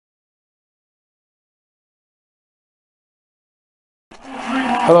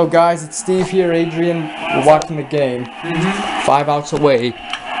Hello guys, it's Steve here, Adrian. We're watching the game. 5 outs away. Come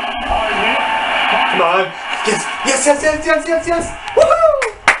on. Yes, yes, yes, yes, yes, yes, yes.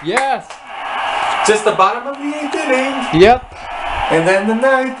 Woohoo! Yes! Just the bottom of the 8th inning. Yep. And then the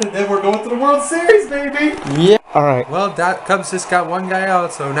 9th, and then we're going to the World Series, baby. Yeah. Alright. Well, Cubs just got one guy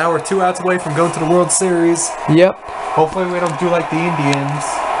out, so now we're 2 outs away from going to the World Series. Yep. Hopefully we don't do like the Indians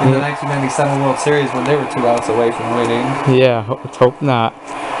in the 1997 World Series when they were 2 outs away from winning. Yeah, let's hope not.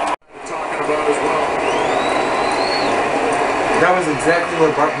 That was exactly where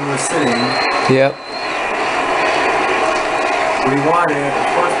Barton was sitting. Yep. We wanted, of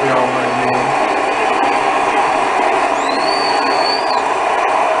course we all wanted him.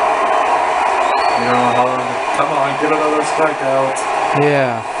 You know how long? Come on, get another strikeout.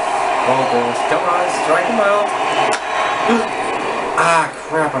 Yeah. Oh gosh, come on, strike him out. Ah,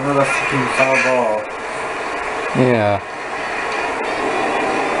 crap, another fucking foul ball. Yeah.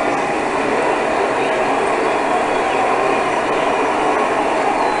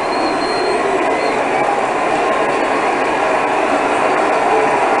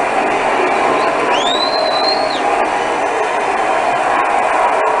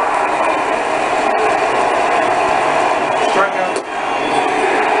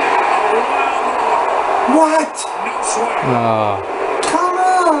 What? Come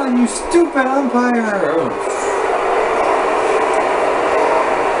on, you stupid umpire!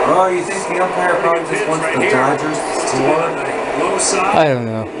 Oh, you think the umpire probably just wants the Dodgers to score? I don't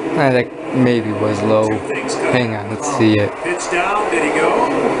know. I think maybe was low. Hang on, let's see it. Pitch down, did he go?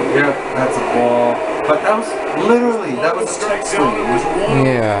 Yep, that's a ball. But that was literally, that was a strike swing.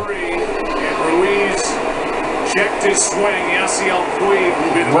 Yeah. And Ruiz checked his swing. Yasiel Puig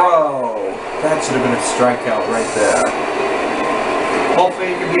will be the Bro, that should have been a strikeout right there. Hopefully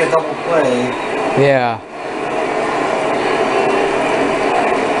it could be a double play. Yeah.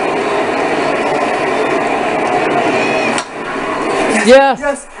 Yes!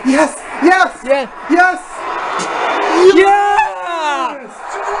 Yes! Yes! Yes! Yes! Yes! Yeah!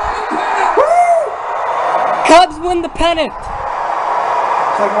 Woo! Cubs win the pennant!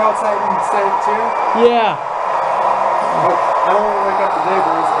 Should I go outside and say it too? Yeah. I don't want to wake up the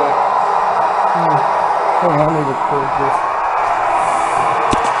neighbors, but... Hold on, let me record this.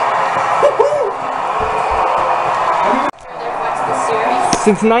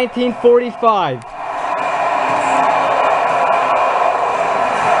 Since 1945.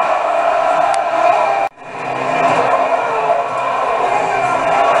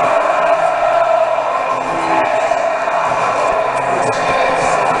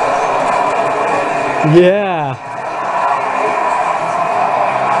 Yeah.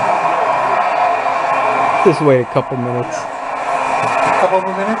 Just wait a couple minutes. A couple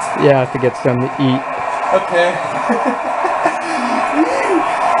more minutes? Yeah, to get something to eat. Okay.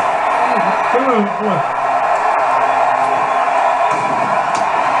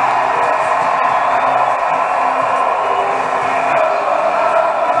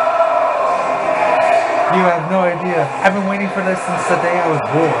 You have no idea. I've been waiting for this since the day I was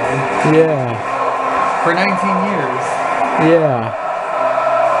born. Yeah. For 19 years. Yeah.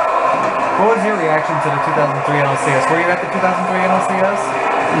 What was your reaction to the 2003 NLCS? Were you at the 2003 NLCS?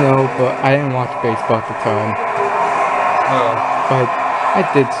 No, but I didn't watch baseball at the time. Oh. But I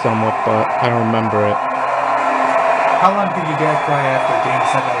did somewhat, but I don't remember it. How long did you guys cry after Game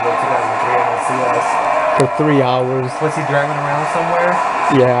 7 of the 2003 NLCS? For 3 hours. Was he driving around somewhere?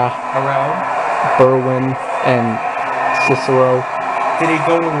 Yeah. Around? Berwyn and Cicero. Did he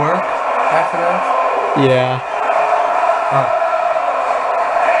go to work after that? Yeah. Huh.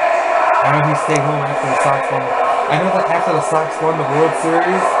 I know he stayed home after the Sox won. I know that after the Sox won the World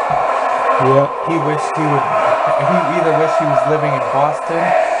Series, Yep. he wished he would. He either wished he was living in Boston,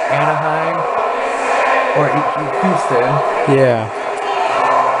 Anaheim, or Houston. Yeah.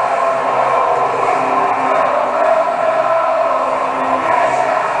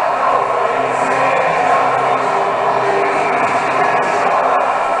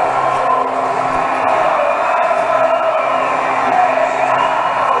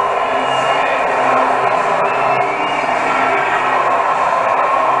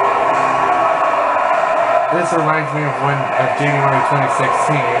 This reminds me of January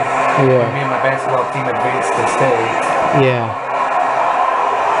 2016, Yeah. when me and my basketball team advanced to state. Yeah.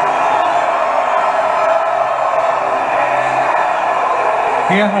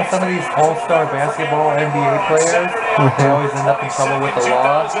 You know how some of these all-star basketball NBA players they always end up in trouble with the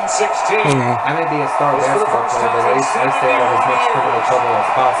law? I may be a star basketball player, but at least I stay out of as much criminal trouble as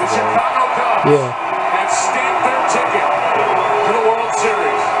possible. Yeah. And stamp their ticket to the World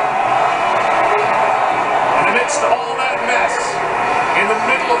Series. And amidst all that mess, in the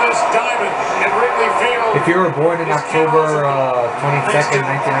middle Norris Diamond at Wrigley Field. If you were born in October 22nd,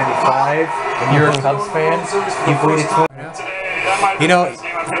 1995, and you're a Cubs fan, you've waited 20 minutes. You know,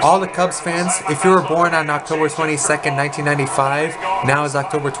 all the Cubs fans, if you were born on October 22nd, 1995, now is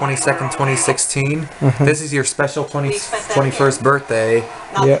October 22nd, 2016. This is your special 21st birthday.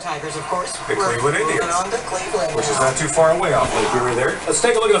 Yep. The Cleveland Indians, which is not too far away off Lake Erie there. Let's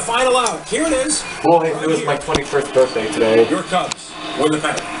take a look at the final out. Here it is. Well, it was my 21st birthday today. Your Cubs win the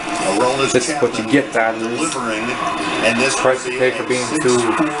pennant. This is what you get, Dodgers. And this Price to pay for being too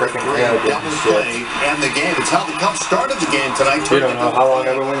freaking arrogant and shit. And the game, it's how the Cubs started the game tonight. You don't know how long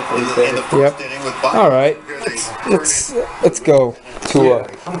I've been waiting for this day. In the first inning with Buck. All right. Let's go to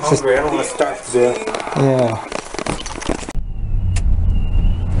I'm hungry. I don't want to start today. yeah.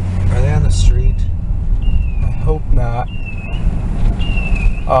 Are they on the street? I hope not.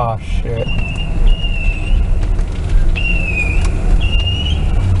 Oh shit.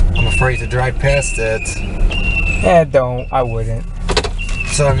 I'm afraid to drive past it. I wouldn't.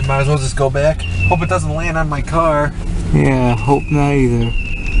 So I might as well just go back. Hope it doesn't land on my car. Yeah, hope not either.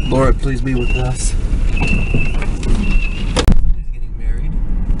 Lord, please be with us. Somebody's getting married.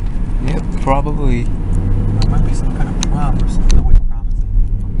 Yep, probably. There might be some kind of prom or something. No, wait, prom is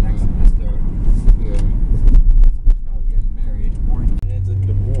next semester. Yeah. Probably getting married. Or dad's in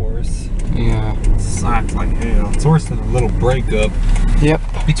divorce. Yeah. Sucks like hell. It's worse than a little breakup. Yep.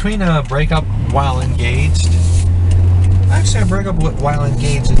 Between a breakup while engaged. Actually, a breakup while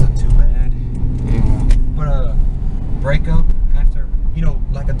engaged isn't too bad. Yeah. But a breakup after, you know,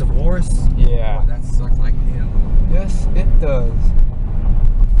 like a divorce. Yeah. Boy, that sucks like hell. Yes, it does.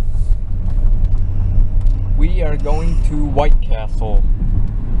 We are going to White Castle.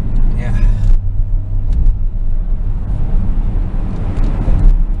 Yeah.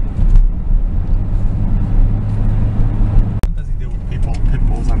 What does he do with pit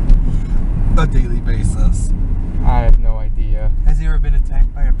bulls on a daily basis? I have no idea. Has he ever been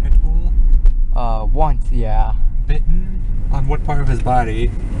attacked by a pit bull? Once, yeah. Bitten? On what part of his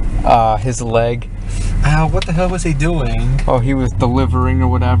body? His leg. What the hell was he doing? Oh, he was delivering or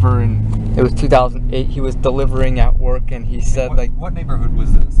whatever, and it was 2008. He was delivering at work, and he said, like, What neighborhood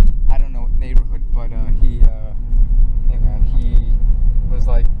was this? I don't know what neighborhood, but he was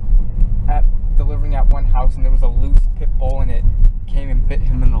like delivering at one house, and there was a loose pit bull, and it came and bit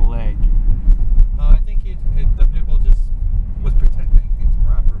him in the leg. I think the pit bull just was protecting its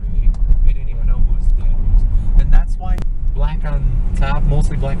property. They didn't even know who his dad was. And that's why black on top,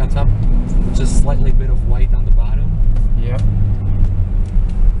 mostly black on top, just slightly bit of white on the bottom. Yep.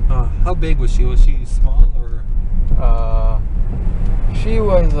 How big was she? Was she small or? She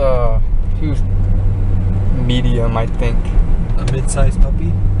was medium, I think. A mid-sized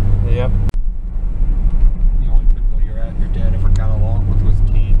puppy? Yep. The only pit bull your dad ever got along with was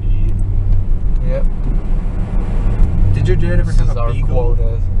Candy. Yep. Did your dad ever This have is a our beagle?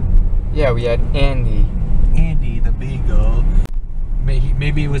 quotas. Yeah, we had Andy. Andy the beagle.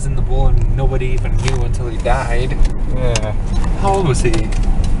 Maybe he was in the bull and nobody even knew until he died. Yeah. How old was he?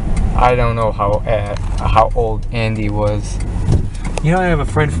 I don't know how old Andy was. You know, I have a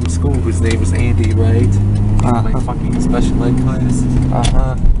friend from school whose name was Andy, right? My fucking special ed class.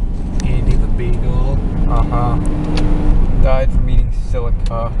 Andy the beagle. Died from eating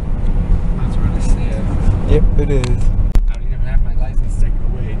silica. That's really sad. Yep, it is. I don't even have my license taken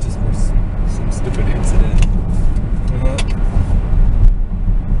away just for some stupid incident.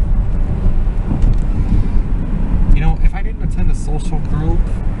 You know, if I didn't attend a social group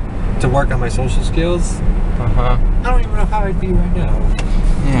to work on my social skills, I don't even know how I'd be right now.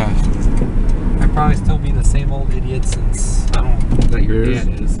 Yeah. I'd probably still be the same old idiot since I don't know that your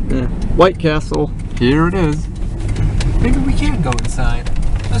dad is. Yeah. White Castle. Here it is. Maybe we can go inside.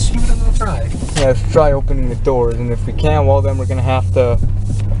 Let's give it another try. Yeah, let's try opening the doors, and if we can, well, then we're gonna have to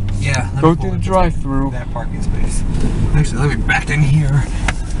go through the drive-through. That parking space. Actually, let me back in here.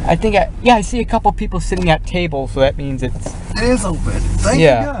 I think, I see a couple people sitting at tables, so that means it is open. Thank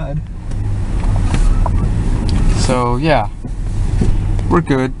God. So, yeah. We're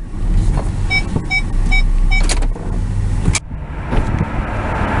good.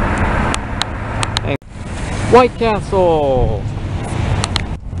 White Castle!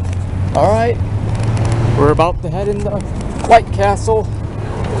 Alright. We're about to head into White Castle.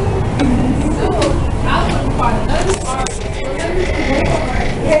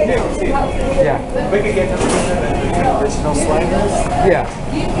 Yeah. We could get them original sliders. Yeah.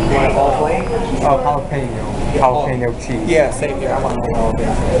 You want all plain? Oh, jalapeno cheese. Yeah, same here. I want all day.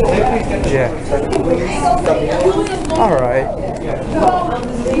 Yeah. Alright.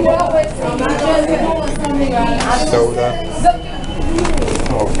 Soda.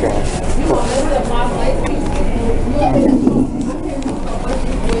 Okay.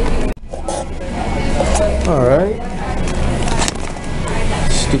 Alright.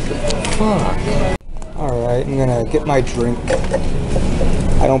 Stupid fuck. Alright, I'm gonna get my drink.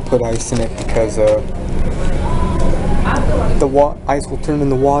 I don't put ice in it because the ice will turn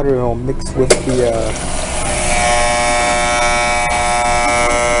into water and it'll mix with the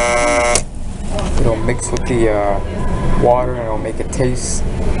water and it'll make it taste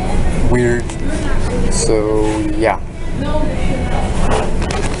weird. So yeah.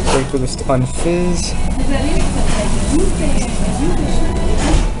 Wait for this to unfizz.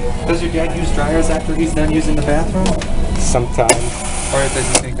 Does your dad use dryers after he's done using the bathroom? Sometimes. Or does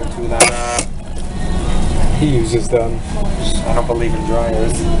he think they're too loud? He uses them. I don't believe in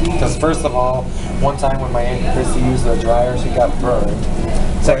dryers. Because first of all, one time when my Aunt Chrissy used the dryer, she got burned.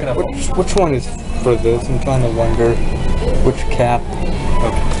 Second of all, which one is for this? I'm trying to wonder which cap.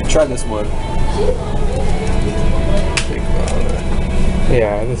 okay, try this one.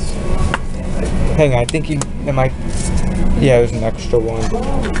 Yeah, this. Hang on, I think it might. Yeah, there's an extra one.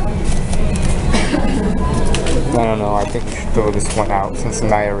 I don't know, I think we should throw this one out since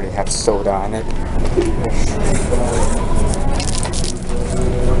I already have soda on it.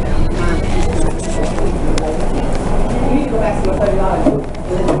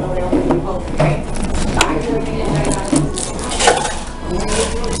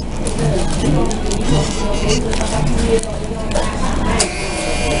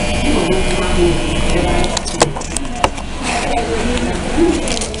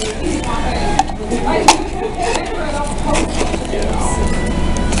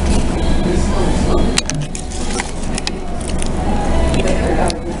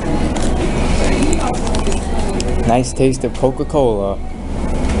 Nice taste of Coca-Cola.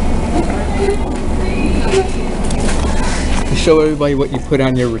 Show everybody what you put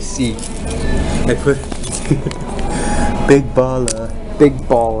on your receipt. I put Big Baller. Big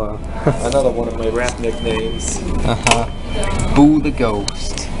Baller. Another one of my rap nicknames. Boo the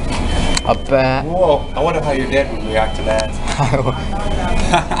Ghost. A bat. Whoa, I wonder how your dad would react to that.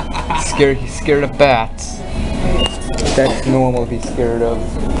 He's scared of bats. That's normal to be scared of.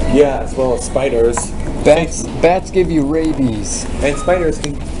 Yeah, as well as spiders. Bats give you rabies. And spiders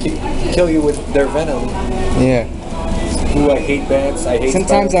can kill you with their venom. Yeah. Ooh, I hate bats. I hate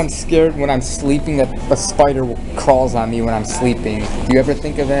Sometimes spiders. I'm scared when I'm sleeping that a spider crawls on me when I'm sleeping. Do you ever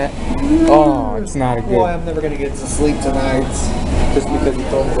think of that? Oh, it's not a good. Boy, I'm never gonna get to sleep tonight. Just because you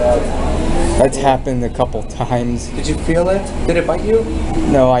told me that. That's happened a couple times. Did you feel it? Did it bite you?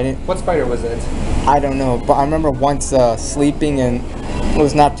 No, I didn't. What spider was it? I don't know, but I remember once sleeping and it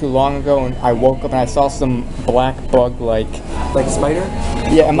was not too long ago, and I woke up and I saw some black bug like Like a spider?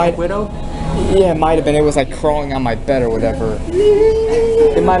 yeah, it might Widow? yeah, it might have been. It was like crawling on my bed or whatever.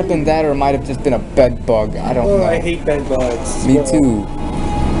 It might have been that, or it might have just been a bed bug. I don't know. I hate bed bugs. Me too.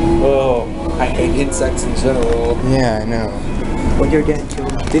 Oh, I hate insects in general. Yeah, I know. When your dad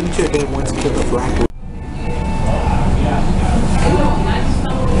killed, didn't your dad once kill a black widow?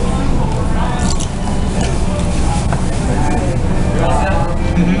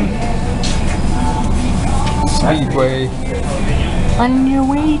 Speedway. On your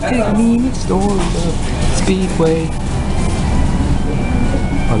way to the convenience store, Speedway.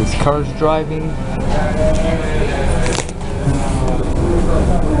 Oh, this car's driving.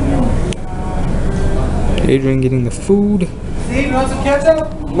 Adrian getting the food. Steve, you want some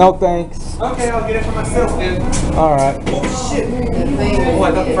ketchup? No thanks. Okay, I'll get it for myself then. Alright. Oh shit! Oh,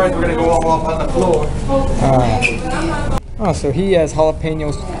 I thought the fries were gonna go all off on the floor. Oh, so he has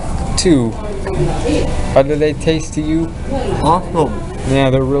jalapenos too. How do they taste to you? Awesome. Yeah,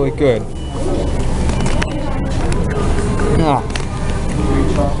 they're really good. Ah.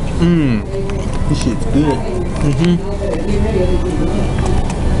 Mmm. This shit's good.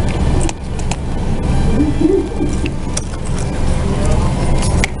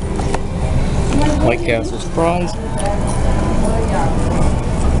 White Castle's fries.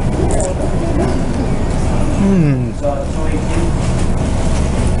 Mmm.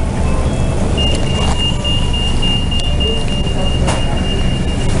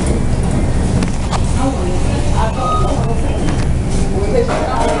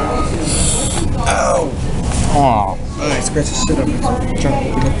 Oh. I scratched the shit up. I'm trying to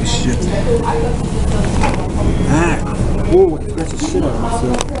open up this shit. Ah. Whoa, I scratched the shit out of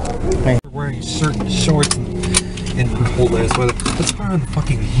myself. Hey. We're wearing shirt and shorts and cold ass weather. Let's turn on the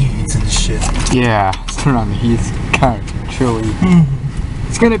fucking heats and shit. Yeah, let's turn on the heat. It's kind of chilly.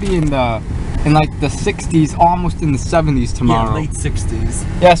 It's gonna be in the in like the 60s, almost in the 70s tomorrow. Yeah, late 60s.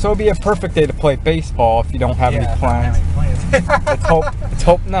 Yeah, so it'd be a perfect day to play baseball if you don't have any plans. Let's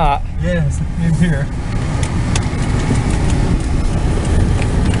hope not. Yes, in here.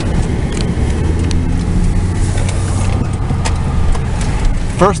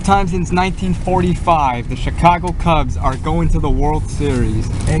 First time since 1945, the Chicago Cubs are going to the World Series.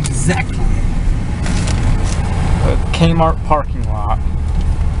 Exactly. The Kmart parking lot.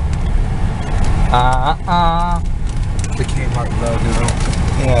 The Kmart logo.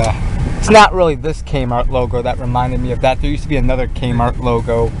 Yeah. It's not really this Kmart logo that reminded me of that. There used to be another Kmart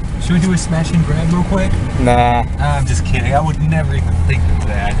logo. Should we do a smash and grab real quick? Nah. I'm just kidding. I would never even think of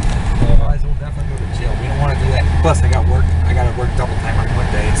that. Otherwise, we'll definitely go to jail. We don't want to do that. Plus, I got to work double time on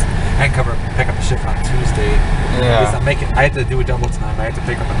Mondays. I can pick up a shift on Tuesday. Yeah. At least I have to do a double time. I have to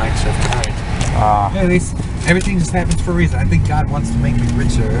pick up a night shift tonight. Yeah, at least everything just happens for a reason. I think God wants to make me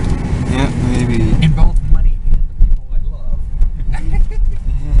richer. Yeah, maybe. In both money and the people I love.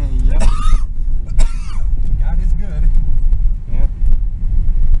 Yep. God is good. Yep.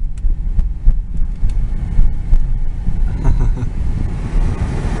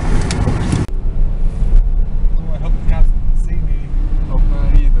 Oh, I hope the cops don't see me. Hope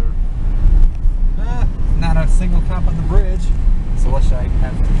not either. Not a single cop on the bridge. So what should I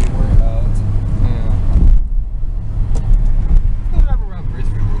have to be worried about? Yeah. I'll drive around the bridge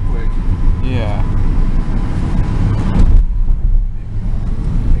real quick. Yeah.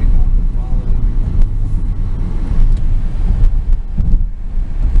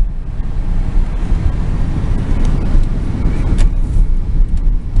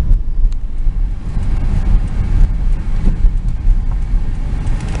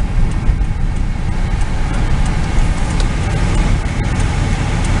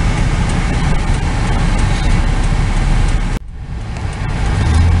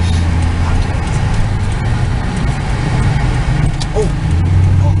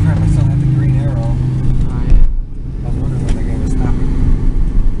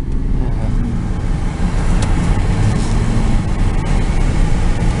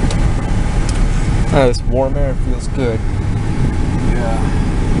 This warm air feels good. Yeah.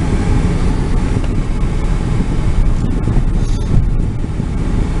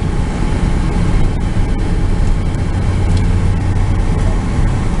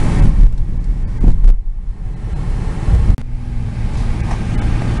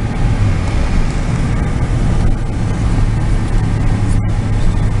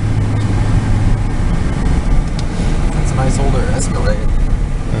 That's a nice older Escalade.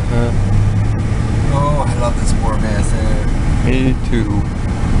 Oh, I love this warm ass air. Me too.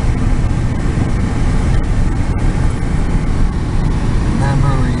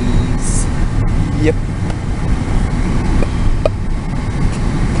 Memories. Yep.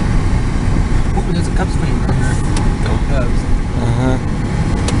 Oh, there's a Cubs fan right here. Go Cubs.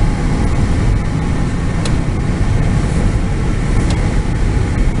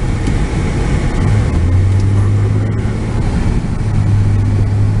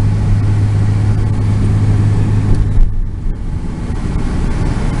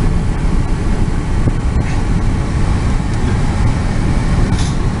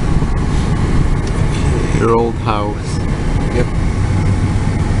 Your old house. Yep.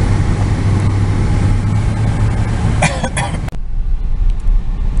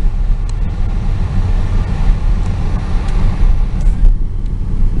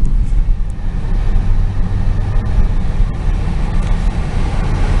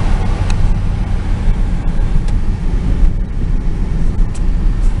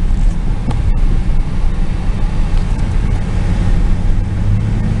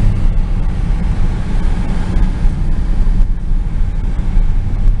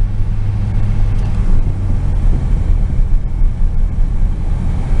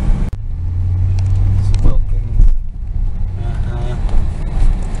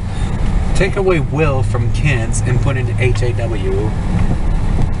 Take away Will from Kins and put in H-A-W.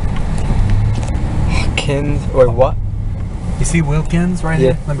 Kins? Wait, what? You see Wilkins right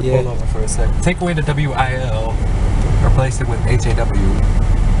Yeah, here? Let me yeah. pull over for a sec. Take away the W-I-L. Replace it with H-A-W.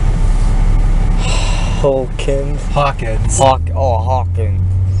 Hawkins. Hawkins.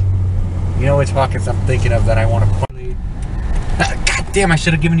 Hawkins. You know which Hawkins I'm thinking of that I want to play? God damn, I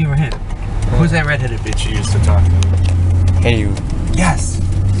should have given you a hint. Who's that redheaded bitch you used to talk to? Hey, you. Yes!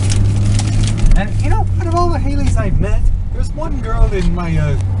 And you know, out of all the Haleys I've met, there's one girl in my,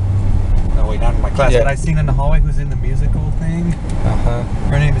 no wait, not in my class, but I've seen in the hallway who's in the musical thing.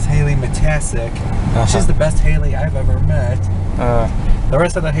 Her name is Haley Matasic. She's the best Haley I've ever met. The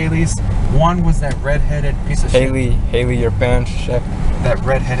rest of the Haleys, one was that redheaded piece of shit. Haley, your band check. That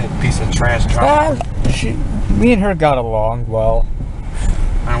redheaded piece of trash. Me and her got along well.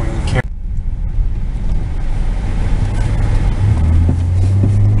 I don't even care.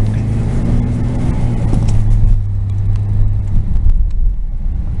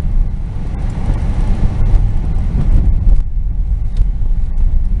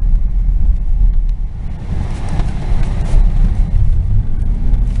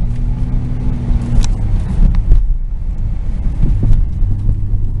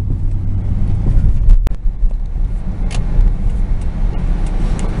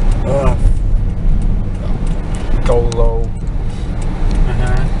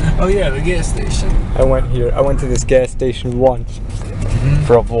 Oh yeah, the gas station. I went to this gas station once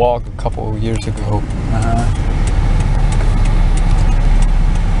for a vlog a couple of years ago.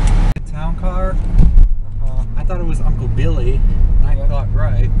 Town car? I thought it was Uncle Billy, and I thought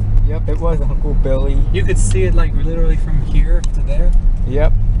right. Yep, it was Uncle Billy. You could see it like literally from here to there.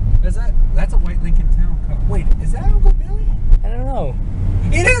 Yep. That's a white Lincoln Town car. Wait, is that Uncle Billy? I don't know.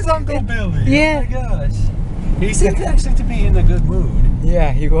 It is Uncle Billy! Yeah. Oh my gosh. He seemed actually to be in a good mood.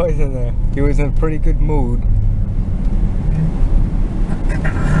 Yeah, he was in a pretty good mood.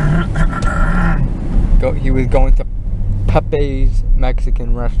 He was going to Pepe's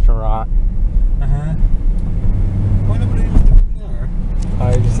Mexican restaurant. Why nobody was doing there?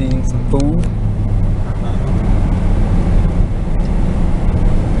 Just eating some food.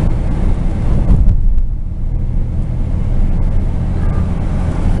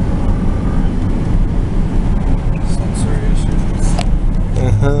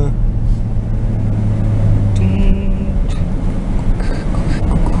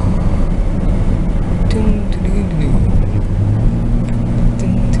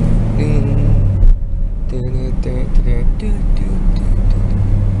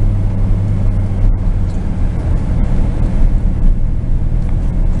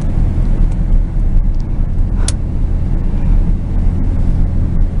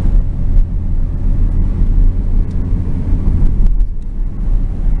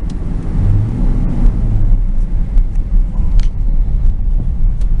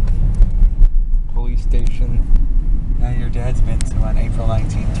 On April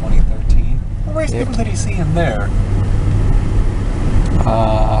 19, 2013. What race people did he see him there?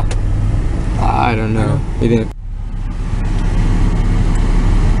 I don't know. He didn't.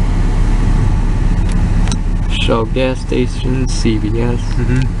 Shell gas station, CVS.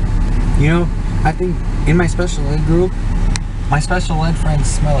 You know, I think in my special ed group, my special ed friends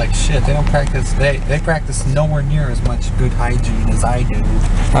smell like shit. They don't practice. They practice nowhere near as much good hygiene as I do.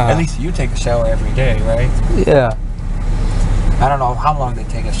 At least you take a shower every day, right? Yeah. I don't know how long they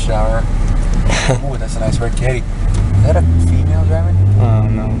take a shower. Ooh, that's a nice word. Katie, is that a female driving? I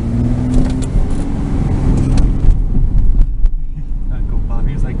don't know. Uncle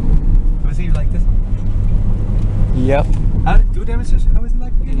Bobby was like, was he like this? Yep. How did do a demonstration? How was he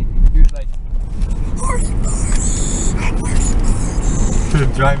like again? He was like,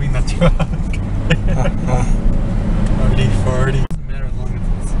 driving the truck. 40. Doesn't matter as long as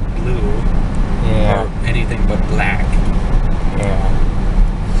it's blue. yeah. Or anything but black. Yeah.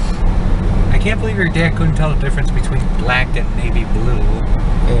 I can't believe your dad couldn't tell the difference between black and navy blue.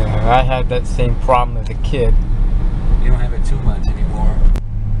 Yeah, I had that same problem as a kid. You don't have it too much anymore.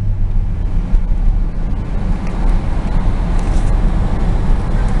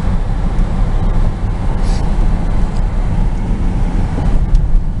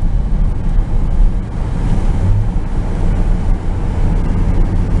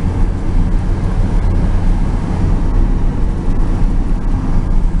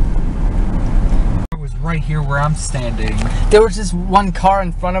 Right here where I'm standing. There was just one car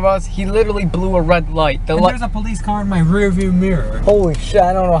in front of us. He literally blew a red light. There's a police car in my rearview mirror. Holy shit,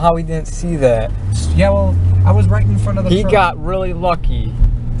 I don't know how he didn't see that. Yeah, well, I was right in front of the He truck. got really lucky.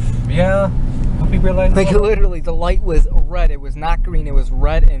 Yeah. Hope he realized. Like literally, the light was red. It was not green. It was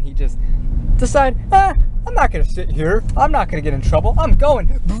red, and he just decided, I'm not gonna sit here. I'm not gonna get in trouble. I'm going.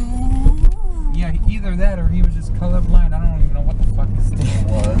 Yeah, either that or he was just colorblind. I don't even know what the fuck his deal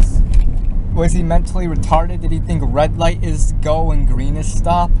was. Was he mentally retarded? Did he think red light is go and green is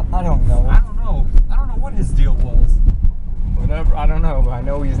stop? I don't know. I don't know. I don't know what his deal was. Whatever. I don't know, but I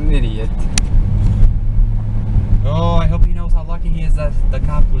know he's an idiot. Oh, I hope he knows how lucky he is that the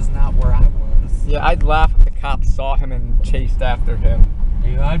cop was not where I was. Yeah, I'd laugh if the cops saw him and chased after him.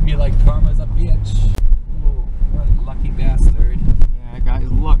 Yeah, I'd be like, karma's a bitch. Ooh, what a lucky bastard. Yeah, that guy's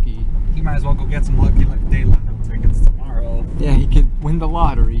lucky. He might as well go get some Lucky Day Lotto tickets tomorrow. Yeah, he could win the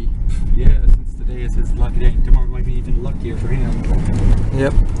lottery. Yeah, since today is his lucky day. Tomorrow might be even luckier for him.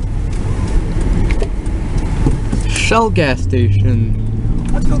 Yep. Shell gas station.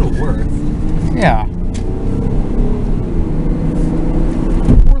 Let's go to Worth. Yeah.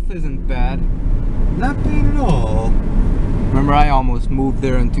 Worth isn't bad. Not bad at all. Remember, I almost moved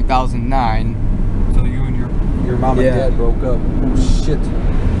there in 2009. So you and your mom and Yeah. dad broke up. Oh shit.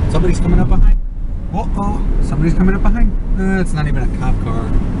 Somebody's coming up behind. Uh-oh. Somebody's coming up behind. It's not even a cop car.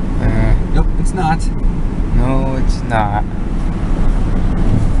 Nope, it's not. No, it's not.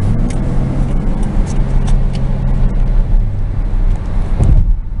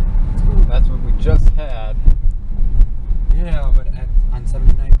 That's what we just had. Yeah, but on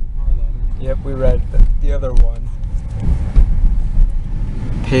 79 Harlem. Yep, we read the other one.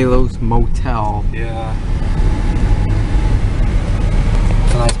 Palos Motel. Yeah.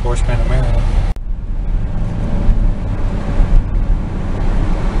 It's a nice Porsche Panamera.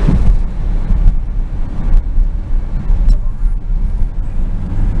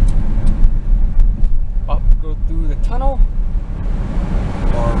 Up, go through the tunnel.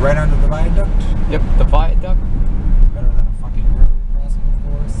 Or right under the viaduct. Yep, the viaduct. Better than a fucking railroad crossing,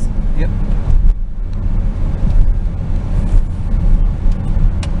 of course. Yep.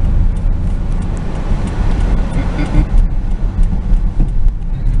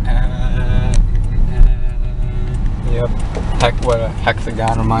 Yep. Heck, what a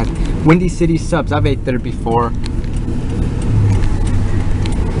hexagon reminds. Windy City Subs. I've ate there before.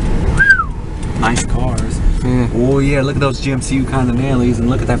 Nice cars. Yeah. Oh yeah, look at those GMC Continentales and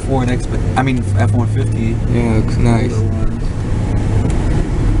look at that Ford F-150. Yeah, looks nice.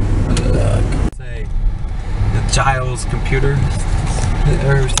 Say the Giles computer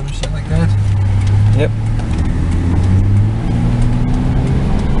or some shit like that. Yep.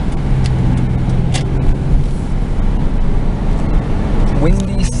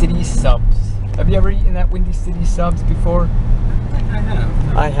 Windy City Subs. Have you ever eaten at Windy City Subs before? I think I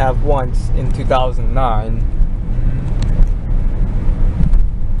have. I have once in 2009.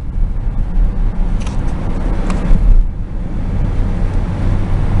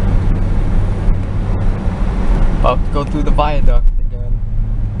 About to go through the viaduct again.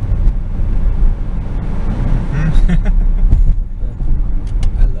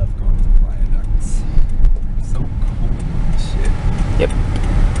 I love going to viaducts. They're so cool and shit. Yep.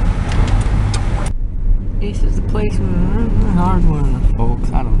 Ace is the place. Hard one,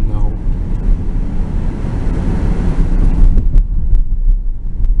 folks. I don't know.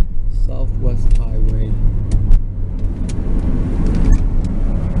 Southwest Highway.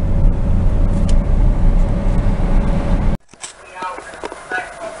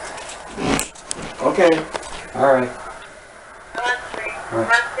 Okay. Alright.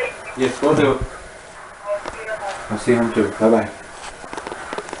 Yes, we'll do. I'll see him too. Bye bye.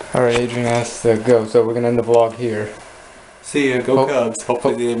 Alright, Adrian has to go, so we're gonna end the vlog here. See ya. Go Cubs.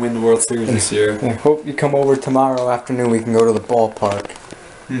 Hopefully they win the World Series this year. I hope you come over tomorrow afternoon. We can go to the ballpark.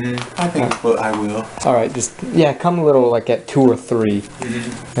 I think I will. Alright, just, yeah, come a little like at 2 or 3.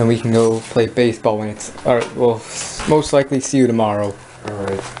 And we can go play baseball when it's, alright, we'll most likely see you tomorrow.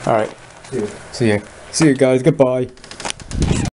 Alright. Alright, See ya. see you. See you guys, goodbye.